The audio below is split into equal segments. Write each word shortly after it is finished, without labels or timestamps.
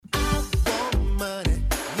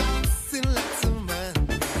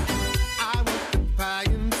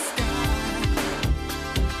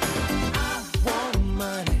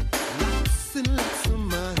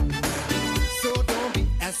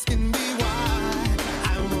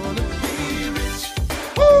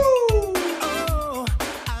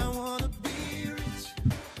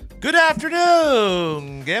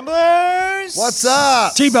afternoon, gamblers. What's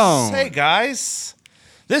up? T-Bone. Hey, guys.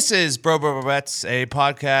 This is Bro Bets, a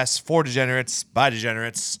podcast for degenerates by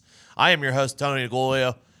degenerates. I am your host, Tony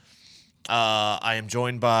Agolia. I am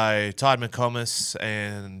joined by Todd McComas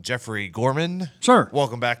and Jeffrey Gorman. Sir.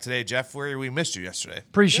 Welcome back today, Jeff. We missed you yesterday.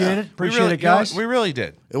 Appreciate it. Appreciate it, guys. We really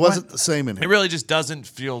did. It wasn't the same in It here. really just doesn't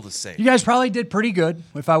feel the same. You guys probably did pretty good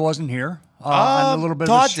if I wasn't here. I'm a little bit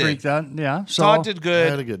of a Todd streak did. then. Yeah. So Todd did I good.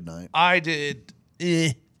 had a good night. I did.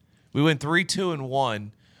 We went 3-2-1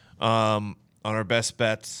 on our best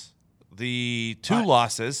bets. The two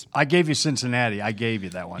losses. I gave you Cincinnati. I gave you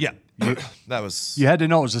that one. Yeah, that was. You had to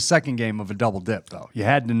know it was the second game of a double dip, though. You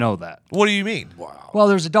had to know that. What do you mean? Well,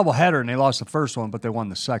 there's a double header, and they lost the first one, but they won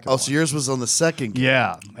the second Oh, one. so yours was on the second game.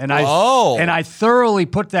 Yeah, and Oh. I thoroughly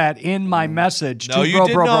put that in my message No, to you Bro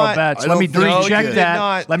did Bro not. Bets. I Let me don't think you recheck did. that.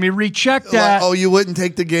 Not. Let me recheck Like, that. oh, you wouldn't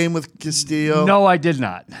take the game with Castillo? No, I did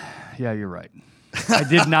not. Yeah, you're right. I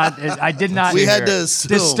did not. I did not. We had to assume.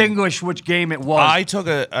 distinguish which game it was. I took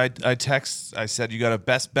I text. I said you got a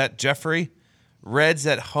best bet, Jeffrey. Reds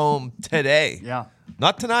at home today. Yeah.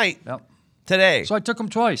 Not tonight. Yep. Today. So I took them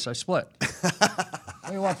twice. I split. What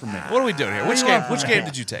do you want from me? What are we doing here? Which game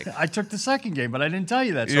did you take? I took the second game, but I didn't tell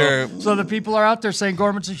you that. You're- So the people are out there saying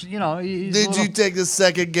Gorman's, he's Did a little, you take the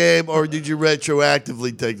second game, or did you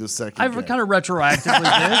retroactively take the second I game? kind of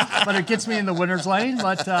retroactively did, but it gets me in the winner's lane.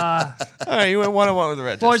 But All right, you went 1-1 with the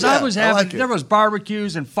Reds. boys, Yeah, I was I having like it. there was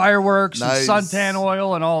barbecues and fireworks Nice. and suntan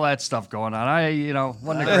oil and all that stuff going on. Wasn't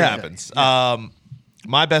a It great day. happens.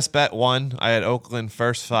 My best bet won. I had Oakland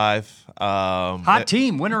first five. Hot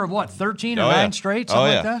team, winner of what, 13 or Oh, 9 yeah. straight,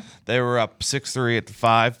 something like that? They were up 6-3 at the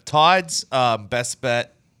 5. Todd's best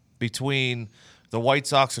bet between the White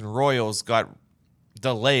Sox and Royals got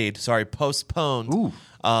postponed. Ooh.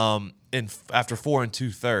 After 4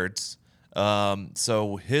 2/3.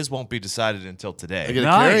 So his won't be decided until I today. get a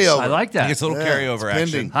Nice. carryover. I like He that. gets a little Yeah, carryover it's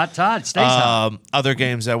action. pending. Hot Todd stays hot. Other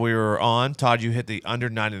games that we were on, Todd, you hit the under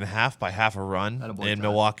 9.5 by half a run Attaboy, in Todd.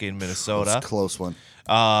 Milwaukee and It's Minnesota. a close one.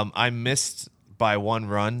 I missed by 1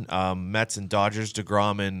 run. Mets and Dodgers,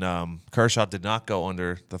 DeGrom and Kershaw did not go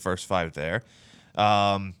under the first 5 there.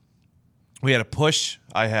 We had a push.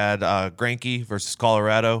 I had Greinke versus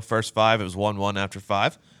Colorado, first 5. It was 1-1 after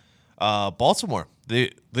 5. Baltimore, the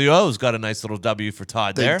O's got a nice little W for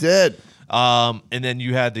Todd They there. did. And then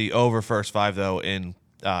you had the over first 5, though, in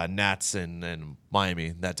Nats and Miami.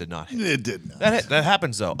 That did not hit. It did not. That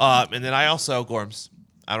happens, though. And then I also, Gorms,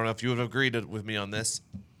 I don't know if you would have agreed with me on this.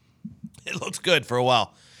 It looked good for a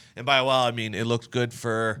while. And by a while, I mean it looked good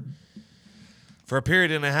for a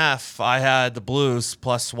period and a half. I had the Blues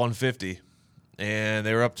plus 150, and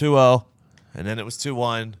they were up 2-0, and then it was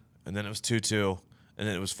 2-1, and then it was 2-2, and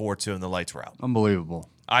then it was 4-2, and the lights were out. Unbelievable.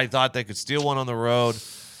 I thought they could steal one on the road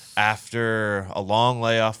after a long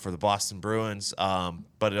layoff for the Boston Bruins,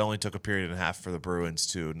 but it only took a period and a half for the Bruins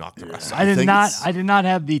to knock the rest out. I did think not. it's- I did not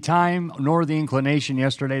have the time nor the inclination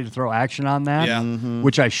yesterday to throw action on that, Yeah.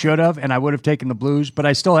 which I should have, and I would have taken the Blues. But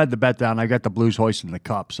I still had the bet down. I got the Blues hoisting the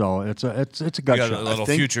cup, so it's a You gut got a shot. little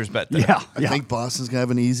think- futures bet there. Yeah, I think Boston's going to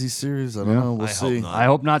have an easy series. I don't know. We'll I hope see. not. I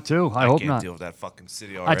hope not too. I hope can't not. deal with that fucking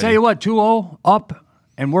city I already. tell you what, 2-0 up,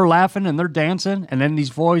 and we're laughing and they're dancing, and then these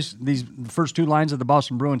first 2 lines of the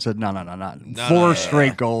Boston Bruins said, no. 4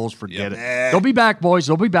 straight goals, forget it. They'll be back, boys.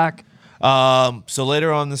 They'll be back. So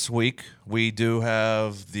later on this week, we do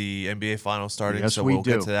have the NBA Finals starting. Yes, so we we'll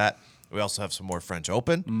get do. to that. We also have some more French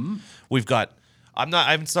Open. We've got. I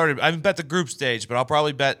haven't bet the group stage, but I'll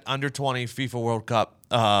probably bet under 20 FIFA World Cup.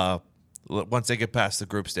 Once they get past the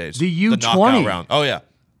group stage, The the knockout U20. round. Oh yeah,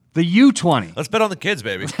 The U20. let's bet on the kids,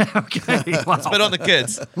 baby. Okay. Wow. Let's bet on the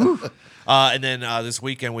kids. And then this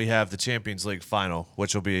weekend we have the Champions League final,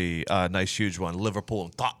 which will be a nice, huge one. Liverpool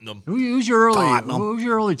and Tottenham. Who's your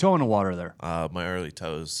early toe in the water there? My early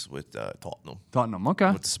toes with Tottenham. Tottenham.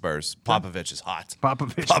 Okay. With the Spurs. Popovich is hot.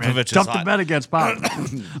 Popovich, Popovich man. is Tough to hot. bet against Pop.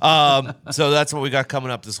 So that's what we got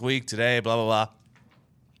coming up this week, today, blah, blah,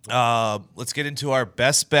 blah. Let's get into our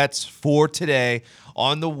best bets for today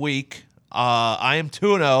on the week. I am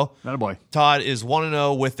 2-0. Attaboy. Todd is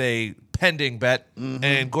 1-0 with a pending bet.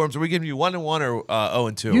 And Gorms, are we giving you 1-1 or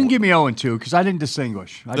 0-2? You can give me 0-2 because I didn't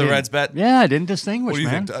distinguish. I didn't. Reds bet? Yeah, I didn't distinguish, What do you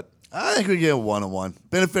man. think, Todd? I think we get a 1-1.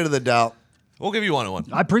 Benefit of the doubt. We'll give you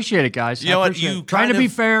 1-1. I appreciate it, guys. You know I what? appreciate You it. Trying kind to be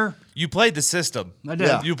of- fair. You played the system. I did.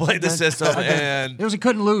 Yeah. You played the I did. system, I did. and It was a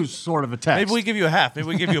couldn't lose sort of a test. maybe we give you a half. Maybe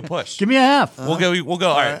we give you a push. Give me a half. We'll go.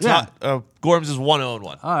 All right. Yeah. Gorms is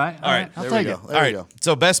 1-0-1. All right. All right. I'll There we take go. it. There All we right. go.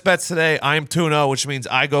 So best bets today. I am 2-0, which means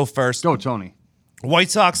I go first. Go, Tony.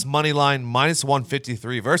 White Sox money line minus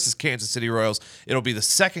 153 versus Kansas City Royals. It'll be the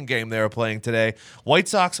second game they are playing today. White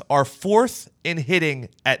Sox are 4th in hitting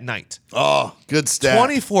at night. Oh, good stat.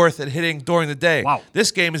 24th in hitting during the day. Wow.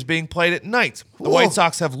 This game is being played at night. The Whoa. White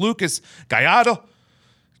Sox have Lucas Gallardo,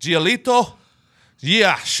 Giolito,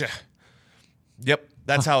 Yash. Yep.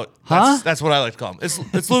 That's how. That's what I like to call him.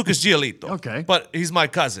 It's Lucas Giolito. Okay. But he's my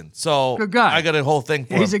cousin, so Good guy. I got a whole thing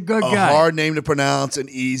for He's a him. good A guy. hard name to pronounce, an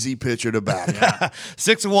easy pitcher to back. 6-1,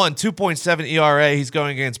 2.7 ERA. He's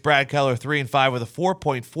going against Brad Keller, 3-5 with a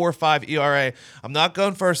 4.45 ERA. I'm not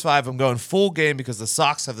going first five. I'm going full game because the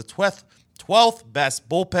Sox have the 12th best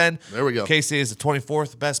bullpen. There we go. KC is the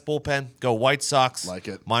 24th best bullpen. Go White Sox. Like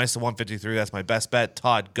it. Minus the 153. That's my best bet.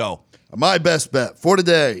 Todd, go. My best bet for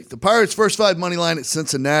today, the Pirates' first five money line at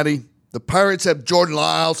Cincinnati. The Pirates have Jordan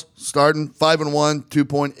Lyles starting 5-1,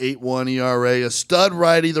 2.81 ERA, a stud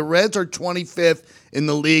righty. The Reds are 25th in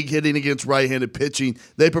the league hitting against right-handed pitching.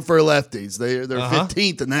 They prefer lefties. They're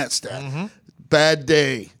 15th in that stat. Bad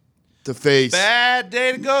day to face. Bad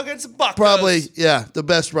day to go against the Buccos. Probably, yeah, the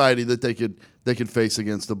best righty that they could face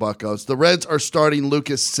against the Buccos. The Reds are starting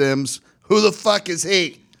Lucas Sims. Who the fuck is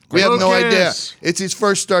he? We have no idea. It's his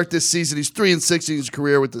first start this season. He's 3-6 in his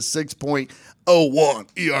career with a 6.01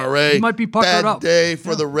 ERA. He might be puckered Bad up. day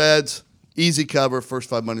for the Reds. Easy cover, first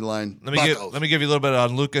five money line. Let me give you a little bit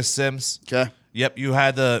on Lucas Sims. Okay. Yep, you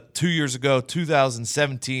had the 2 years ago,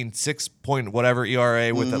 2017, 6 point whatever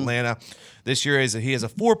ERA with Atlanta. This year he has a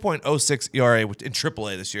 4.06 ERA in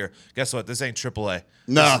AAA this year. Guess what? This ain't AAA.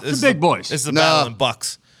 No. This The big boys. This is the No. battle in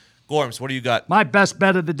Bucks. Gorms, what do you got? My best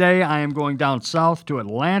bet of the day, I am going down south to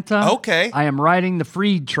Atlanta. Okay. I am riding the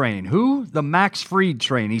Fried train. Who? The Max Fried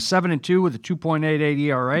train. He's 7-2 with a 2.88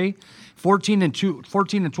 ERA.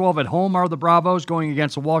 14-12 at home are the Bravos going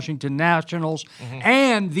against the Washington Nationals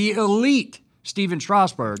and the elite Steven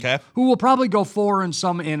Strasburg, Okay. who will probably go 4 in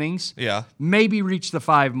some innings. Yeah. Maybe reach the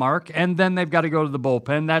 5 mark, and then they've got to go to the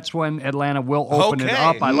bullpen. That's when Atlanta will open it Okay.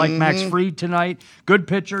 up. I like Max Fried tonight. Good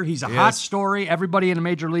pitcher. He's a hot story. Everybody in the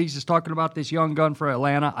major leagues is talking about this young gun for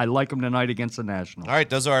Atlanta. I like him tonight against the Nationals. All right,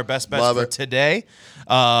 those are our best bets Love for it. today.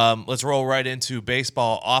 Let's roll right into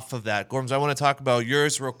baseball off of that. Gorms, I want to talk about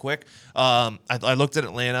yours real quick. I looked at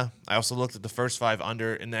Atlanta. I also looked at the first 5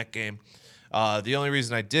 under in that game. The only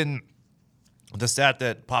reason I didn't, the stat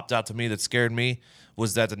that popped out to me that scared me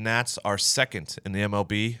was that the Nats are second in the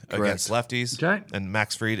MLB against lefties. Okay. And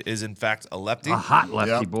Max Fried is in fact a lefty. A hot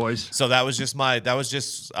lefty, Yep. boys. So that was just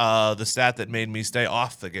the stat that made me stay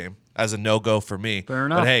off the game as a no-go for me. Fair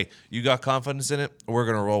enough. But hey, you got confidence in it. We're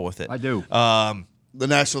going to roll with it. I do. The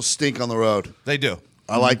Nationals stink on the road. They do.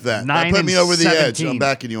 I like that. 9 That put me over the 17. edge. I'm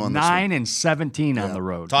backing you on this one. 9-17 on the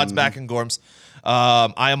road. Todd's back in Gorms.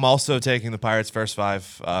 I am also taking the Pirates first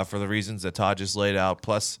 5 for the reasons that Todd just laid out,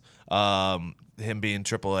 plus him being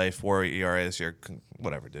AAA 4 ERA this year.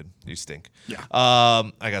 Whatever, dude. You stink. Yeah.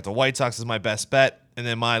 I got the White Sox as my best bet. And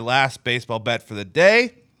then my last baseball bet for the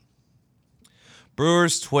day,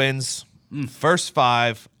 Brewers, Twins, first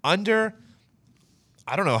 5, under,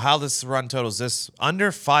 I don't know how this run totals this,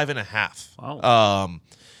 under 5.5. Wow.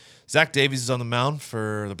 Zach Davies is on the mound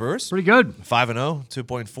for the Brewers. Pretty good. 5-0,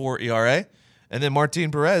 2.4 ERA. And then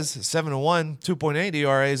Martin Perez, 7-1, 2.8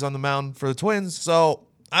 ERA is on the mound for the Twins. So,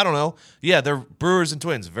 I don't know. Yeah, they're Brewers and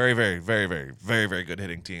Twins. Very, very, very, very, very, very good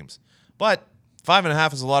hitting teams. But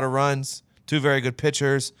 5.5 is a lot of runs. 2 very good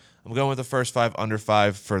pitchers. I'm going with the first 5, under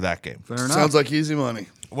 5 for that game. Fair enough. Sounds like easy money.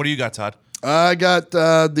 What do you got, Todd? I got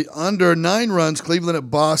the under 9 runs, Cleveland at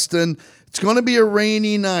Boston. It's going to be a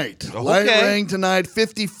rainy night. Light rain tonight,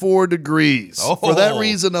 54 degrees. Oh. For that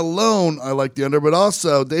reason alone, I like the under. But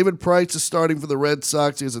also, David Price is starting for the Red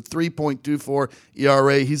Sox. He has a 3.24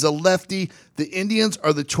 ERA. He's a lefty. The Indians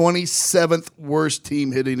are the 27th worst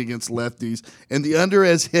team hitting against lefties. And the under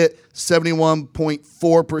has hit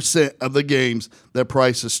 71.4% of the games that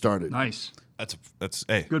Price has started. Nice. That's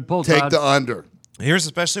hey. Good pull, Take Todd. the under. Here's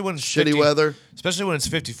especially when it's Shitty weather. especially when it's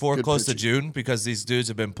 54 Good close to pitching. June, because these dudes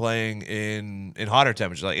have been playing in hotter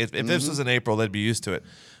temperatures. Like if this was in April, they'd be used to it.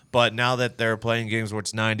 But now that they're playing games where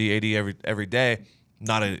it's 90, 80 every day,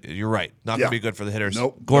 you're right. Not Yeah. gonna be good for the hitters.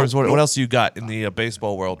 Nope. Gorms, Nope. what else you got in the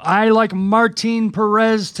baseball world? I like Martin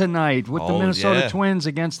Perez tonight with the Oh, Minnesota yeah. Twins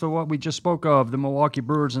against what we just spoke of, the Milwaukee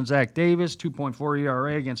Brewers and Zach Davis, 2.4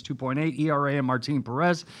 ERA against 2.8 ERA and Martin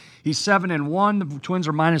Perez. He's 7-1. The Twins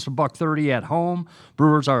are minus $130 at home.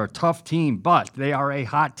 Brewers are a tough team, but they are a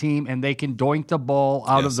hot team and they can doink the ball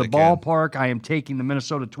out Yes, of the they can. ballpark. I am taking the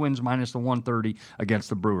Minnesota Twins minus the 130 against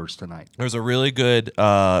the Brewers tonight. There was a really good it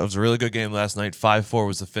was a really good game last night. 5-4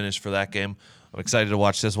 was the finish for that game. I'm excited to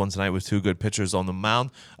watch this one tonight with 2 good pitchers on the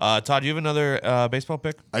mound. Todd, do you have another baseball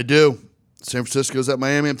pick? I do. San Francisco's at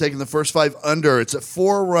Miami. I'm taking the first 5 under. It's at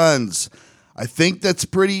 4 runs. I think that's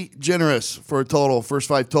pretty generous for a total, first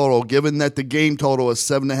 5 total, given that the game total is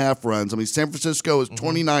 7.5 runs. I mean, San Francisco is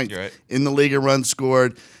 29th Right. in the league in runs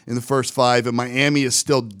scored in the first 5, and Miami is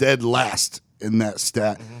still dead last in that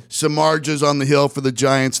stat. Samardzija's on the hill for the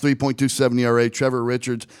Giants, 3.27 ERA. Trevor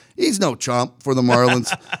Richards, he's no chump for the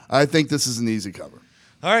Marlins. I think this is an easy cover.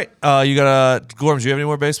 All right. You got Gorms, do you have any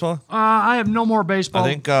more baseball? I have no more baseball. I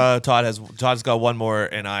think Todd's got one more,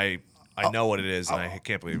 and I know what it is, and I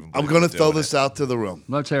can't believe I'm going to throw this out to the room.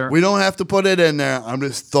 Let's hear it. We don't have to put it in there. I'm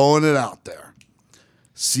just throwing it out there.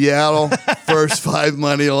 Seattle, first 5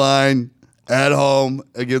 money line at home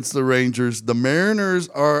against the Rangers. The Mariners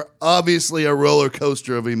are obviously a roller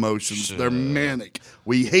coaster of emotions. They're manic.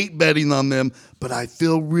 We hate betting on them, but I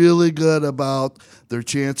feel really good about their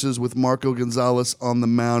chances with Marco Gonzalez on the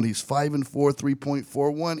mound. He's 5-4,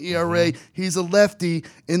 3.41 ERA. He's a lefty.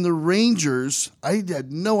 In the Rangers, I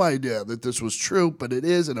had no idea that this was true, but it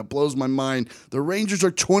is, and it blows my mind. The Rangers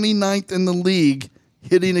are 29th in the league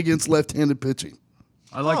hitting against left-handed pitching.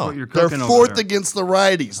 I like what you're They're cooking over 4th there. against the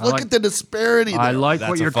righties. Look like- at the disparity there. I like That's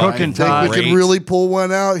what a you're fine cooking, thing. I Todd. think we Great. can really pull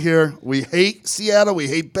one out here. We hate Seattle. We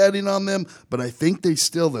hate betting on them, but I think they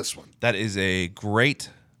steal this one. That is a great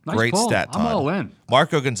Nice pull. stat, I'm Todd. all in.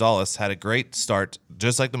 Marco Gonzalez had a great start,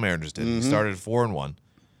 just like the Mariners did. He started 4-1,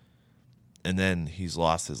 and then he's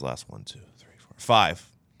lost his last 1, 2, 3, 4, 5.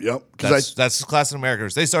 Yep. That's the class of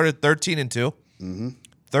Americans. They started 13-2.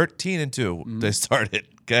 13-2. They started.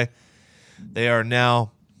 Okay, they are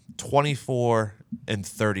now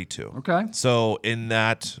 24-32. Okay. So in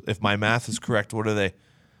that, if my math is correct, what are they?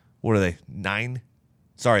 9?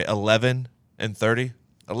 Sorry, 11-30.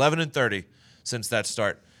 11-30 since that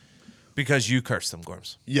start, because you cursed them,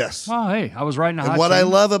 Gorms. Yes. Oh, hey, I was right in a hot And what I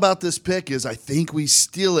team. love about this pick is I think we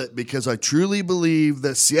steal it because I truly believe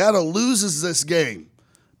that Seattle loses this game,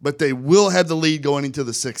 but they will have the lead going into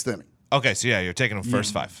the 6th inning. Okay, so yeah, you're taking them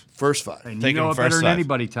first 5. First 5. And you Taking know them it better first than 5.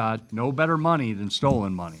 anybody, Todd. No better money than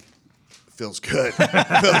stolen money. Feels good. Feels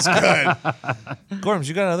good. Gorms,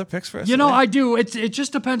 you got other picks for us? You know, today? I do. It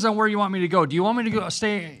just depends on where you want me to go. Do you want me to go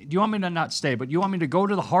stay? Do you want me to not stay? But do you want me to go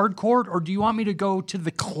to the hard court, or do you want me to go to the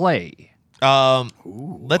clay?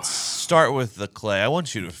 Let's start with the clay. I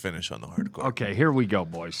want you to finish on the hardcore. Okay, here we go,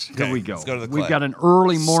 boys. Here Okay, we go. let's go to the We've clay. got an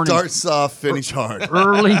early morning Start soft, finish hard.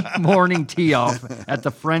 early morning tee off at the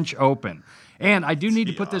French Open. And I do need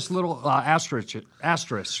to put this little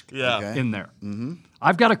asterisk Yeah. Okay. in there. Mm-hmm.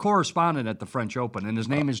 I've got a correspondent at the French Open, and his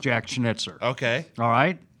name is Jack Schnitzer. Okay. All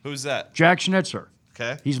right? Who's that? Jack Schnitzer.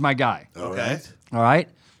 Okay. He's my guy. Okay. All right?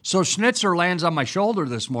 So Schnitzer lands on my shoulder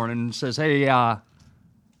this morning and says, hey,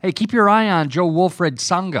 keep your eye on Joe Wilfred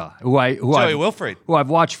Tsonga, Joey Wilfred. who I've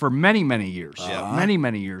watched for many, many years. Yeah. Many,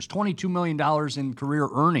 many years. $22 million in career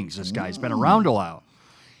earnings. This guy's been around a while.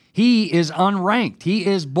 He is unranked. He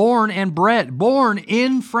is born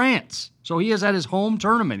in France. So he is at his home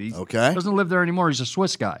tournament. He Okay. doesn't live there anymore. He's a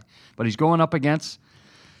Swiss guy. But he's going up against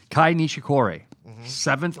Kai Nishikori.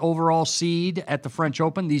 7th overall seed at the French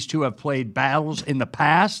Open. These two have played battles in the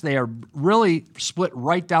past. They are really split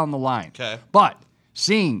right down the line. Okay. But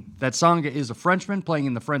seeing that Tsonga is a Frenchman playing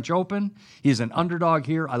in the French Open, he's an underdog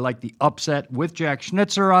here. I like the upset with Jack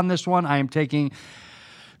Schnitzer on this one. I am taking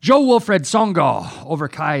Joe Wilfred Tsonga over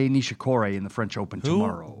Kai Nishikori in the French Open Who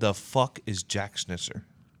tomorrow. the fuck is Jack Schnitzer?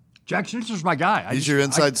 Jack Schnitzer's my guy. He's your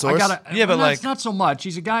inside source? Yeah, but it's not so much.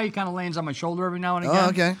 He's a guy who kind of lands on my shoulder every now and again. Oh,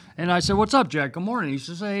 okay. And I said, "What's up, Jack? Good morning." He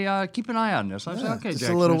says, "Hey, keep an eye on this." I said, "Okay, just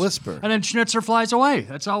Jack." a little Schnitzer." whisper. And then Schnitzer flies away.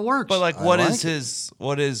 That's how it works. But like, what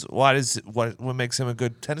makes him a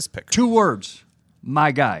good tennis picker? 2 words,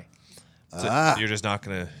 my guy. So you're not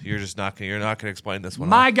gonna explain this one.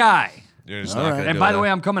 My huh? guy. You're just All not right. gonna And do by the that.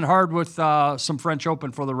 way, I'm coming hard with some French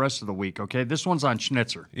Open for the rest of the week. Okay, this one's on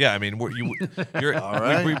Schnitzer. Yeah, I mean,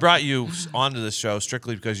 we brought you onto the show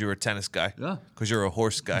strictly because you were a tennis guy. Yeah. Because you're a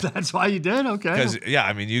horse guy. That's why you did. Okay. Because yeah,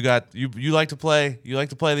 I mean, you like to play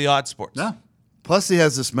the odd sports. Yeah. Plus, he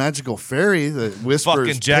has this magical fairy that whispers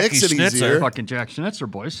Fucking Jackie picks in his Schnitzer. ear. Fucking Jack Schnitzer,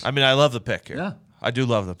 boys. I mean, I love the pick here. Yeah. I do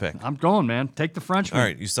love the pick. I'm going, man. Take the Frenchman. All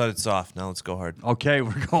right, you started soft. Now let's go hard. Okay,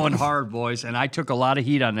 we're going hard, boys. And I took a lot of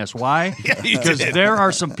heat on this. Why? you Because did. there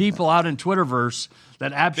are some people out in Twitterverse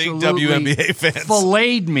that absolutely WNBA fans.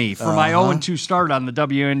 filleted me for my 0-2 start on the They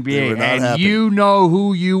WNBA. were not And happy. you know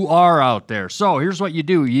who you are out there. So here's what you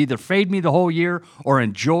do. You either fade me the whole year or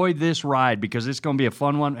enjoy this ride because it's going to be a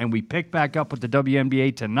fun one. And we pick back up with the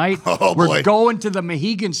WNBA tonight. Oh, we're boy. going to the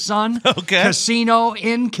Mohegan Sun Okay. Casino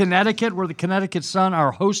in Connecticut, where the Connecticut Sun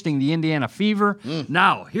are hosting the Indiana Fever.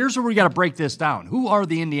 Now, here's where we got to break this down. Who are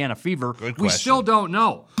the Indiana Fever? Good We question. still don't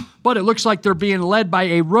know. But it looks like they're being led by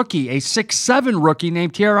a rookie, a 6'7" rookie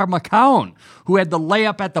named Tiara McCown, who had the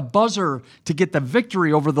layup at the buzzer to get the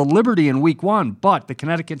victory over the Liberty in week 1. But the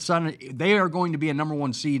Connecticut Sun, they are going to be a number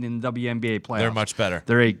 1 seed in the WNBA playoffs. They're much better.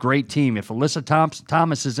 They're a great team. If Alyssa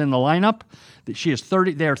Thomas is in the lineup, she is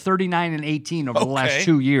 30. They're 39-18 over the last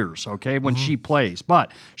 2 years. Okay, when she plays.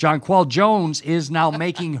 But Jonquel Jones is now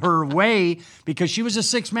making her way because she was a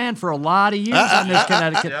 6 man for a lot of years on this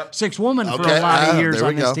Connecticut 6 woman for a lot of years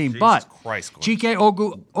on this team. Jesus but Christ, Chike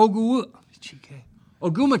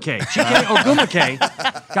Ogumake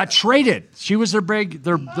got traded. She was their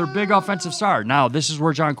big offensive star. Now this is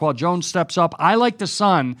where Jonquel Jones steps up. I like the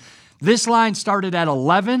Sun. This line started at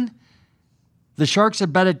 11. The Sharks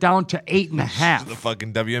have bet it down to 8.5. The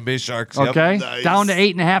fucking WNBA Sharks. Okay, Yep. Nice. down to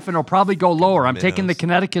 8.5, and it'll probably go lower. I'm taking the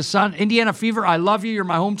Connecticut Sun. Indiana Fever, I love you. You're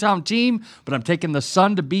my hometown team, but I'm taking the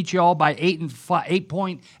Sun to beat you all by 8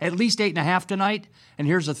 point, at least 8.5 tonight. And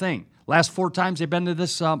here's the thing: last 4 times they've been to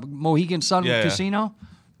this Mohegan Sun Casino,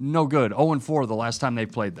 no good. 0-4 the last time they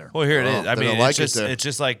played there. Well, here it is. I they mean, don't like it's it there.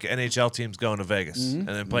 just like NHL teams going to Vegas and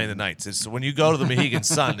then playing the Knights. It's when you go to the Mohegan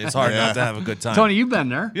Sun, it's hard not to have a good time. Tony, you've been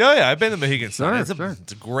there. Yeah, I've been to Mohegan Sun. Sure.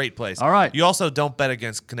 It's a great place. All right. You also don't bet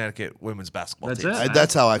against Connecticut women's basketball That's teams. it.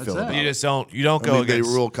 That's how I feel That's about it. You it. just don't. You don't I go mean, they against.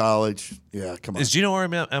 rule college. Yeah, come on. Is Gino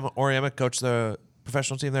Oriemic coach the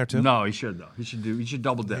professional team there too? No, he should though. He should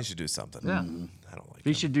double dip. He should do something. Yeah. I don't like He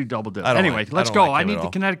him. should do double dip. I don't Anyway, like- I let's don't go. like I him need at the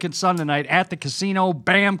all. Connecticut Sun tonight at the casino.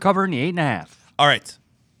 Bam, covering the 8.5. All right.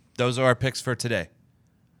 Those are our picks for today.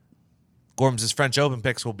 Gorm's French Open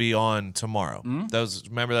picks will be on tomorrow. Those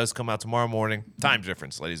come out tomorrow morning. Time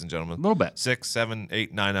difference, ladies and gentlemen. A little bit. 6, 7,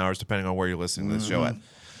 8, 9 hours, depending on where you're listening to this show at.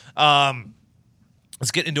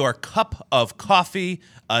 Let's get into our cup of coffee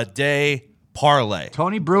a day parlay.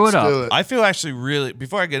 Tony, brew it do up. it. I feel actually really,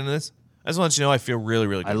 before I get into this, I just want you to know I feel really,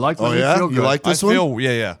 really good. I like Oh, when yeah? you feel You good. like I this one? feel,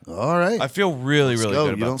 yeah. All right. I feel really, really Go.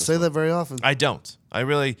 good about You don't this say one. that very often. I don't. I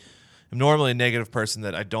really am normally a negative person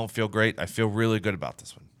that I don't feel great. I feel really good about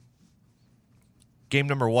this one. Game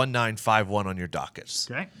number 1951 on your dockets.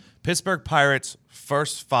 Okay. Pittsburgh Pirates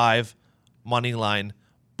first 5 money line,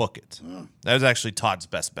 book it. That was actually Todd's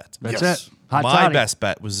best bet. That's Yes. it. Hot My toddy. best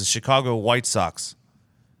bet was the Chicago White Sox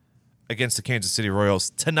against the Kansas City Royals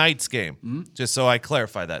tonight's game. Just so I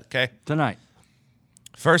clarify that, okay? Tonight.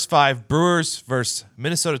 First 5, Brewers versus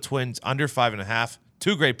Minnesota Twins under 5.5.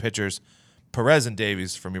 2 great pitchers, Perez and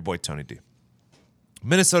Davies from your boy Tony D.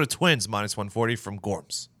 Minnesota Twins minus 140 from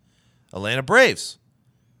Gorms. Atlanta Braves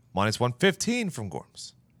minus 115 from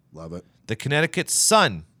Gorms. Love it. The Connecticut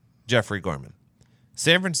Sun, Jeffrey Gorman.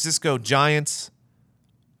 San Francisco Giants,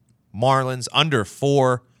 Marlins under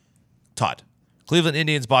 4, Todd. Cleveland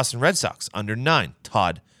Indians, Boston Red Sox under 9,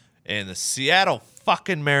 Todd. And the Seattle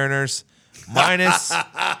fucking Mariners minus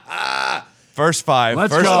first 5.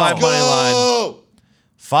 Let's First go. 5 money line. Oh!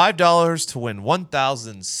 $5 to win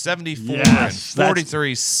 $1,074 Yes, and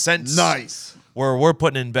 43 cents. Nice. Where we're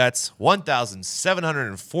putting in bets.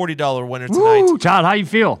 $1,740 winner tonight. Woo, Todd, how you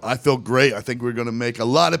feel? I feel great. I think we're going to make a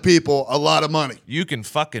lot of people a lot of money. You can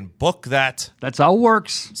fucking book that. That's how it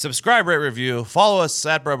works. Subscribe, rate, review. Follow us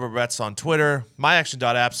at RubberBets on Twitter.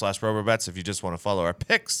 MyAction.app/RubberBets if you just want to follow our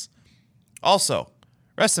picks. Also,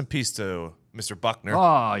 rest in peace to Mr. Buckner,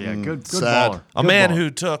 Oh, yeah, good sad. baller. a Good man baller. who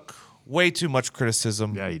took way too much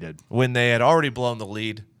criticism Yeah, he did. when they had already blown the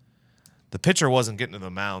lead. The pitcher wasn't getting to the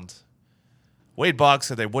mound. Wade Boggs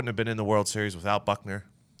said they wouldn't have been in the World Series without Buckner.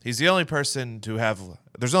 He's the only person to have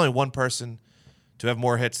 – there's only one person to have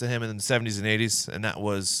more hits than him in the 70s and 80s, and that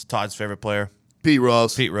was Todd's favorite player, Pete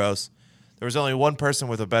Rose. Pete Rose. There was only one person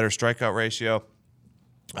with a better strikeout ratio,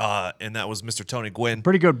 and that was Mr. Tony Gwynn.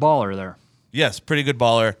 Pretty good baller there. Yes, pretty good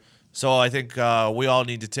baller. So I think we all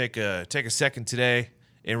need to take a second today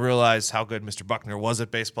and realize how good Mr. Buckner was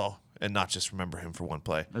at baseball and not just remember him for one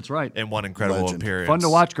play. That's right. And one incredible Legend. appearance. Fun to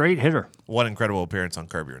watch. Great hitter. One incredible appearance on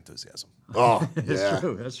Curb Your Enthusiasm. Oh, yeah.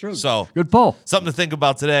 That's true. So Good pull. something to think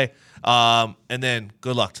about today. And then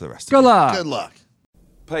good luck to the rest of Good you. luck. Good luck.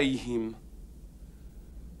 Pay him.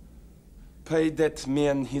 Pay that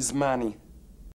man his money.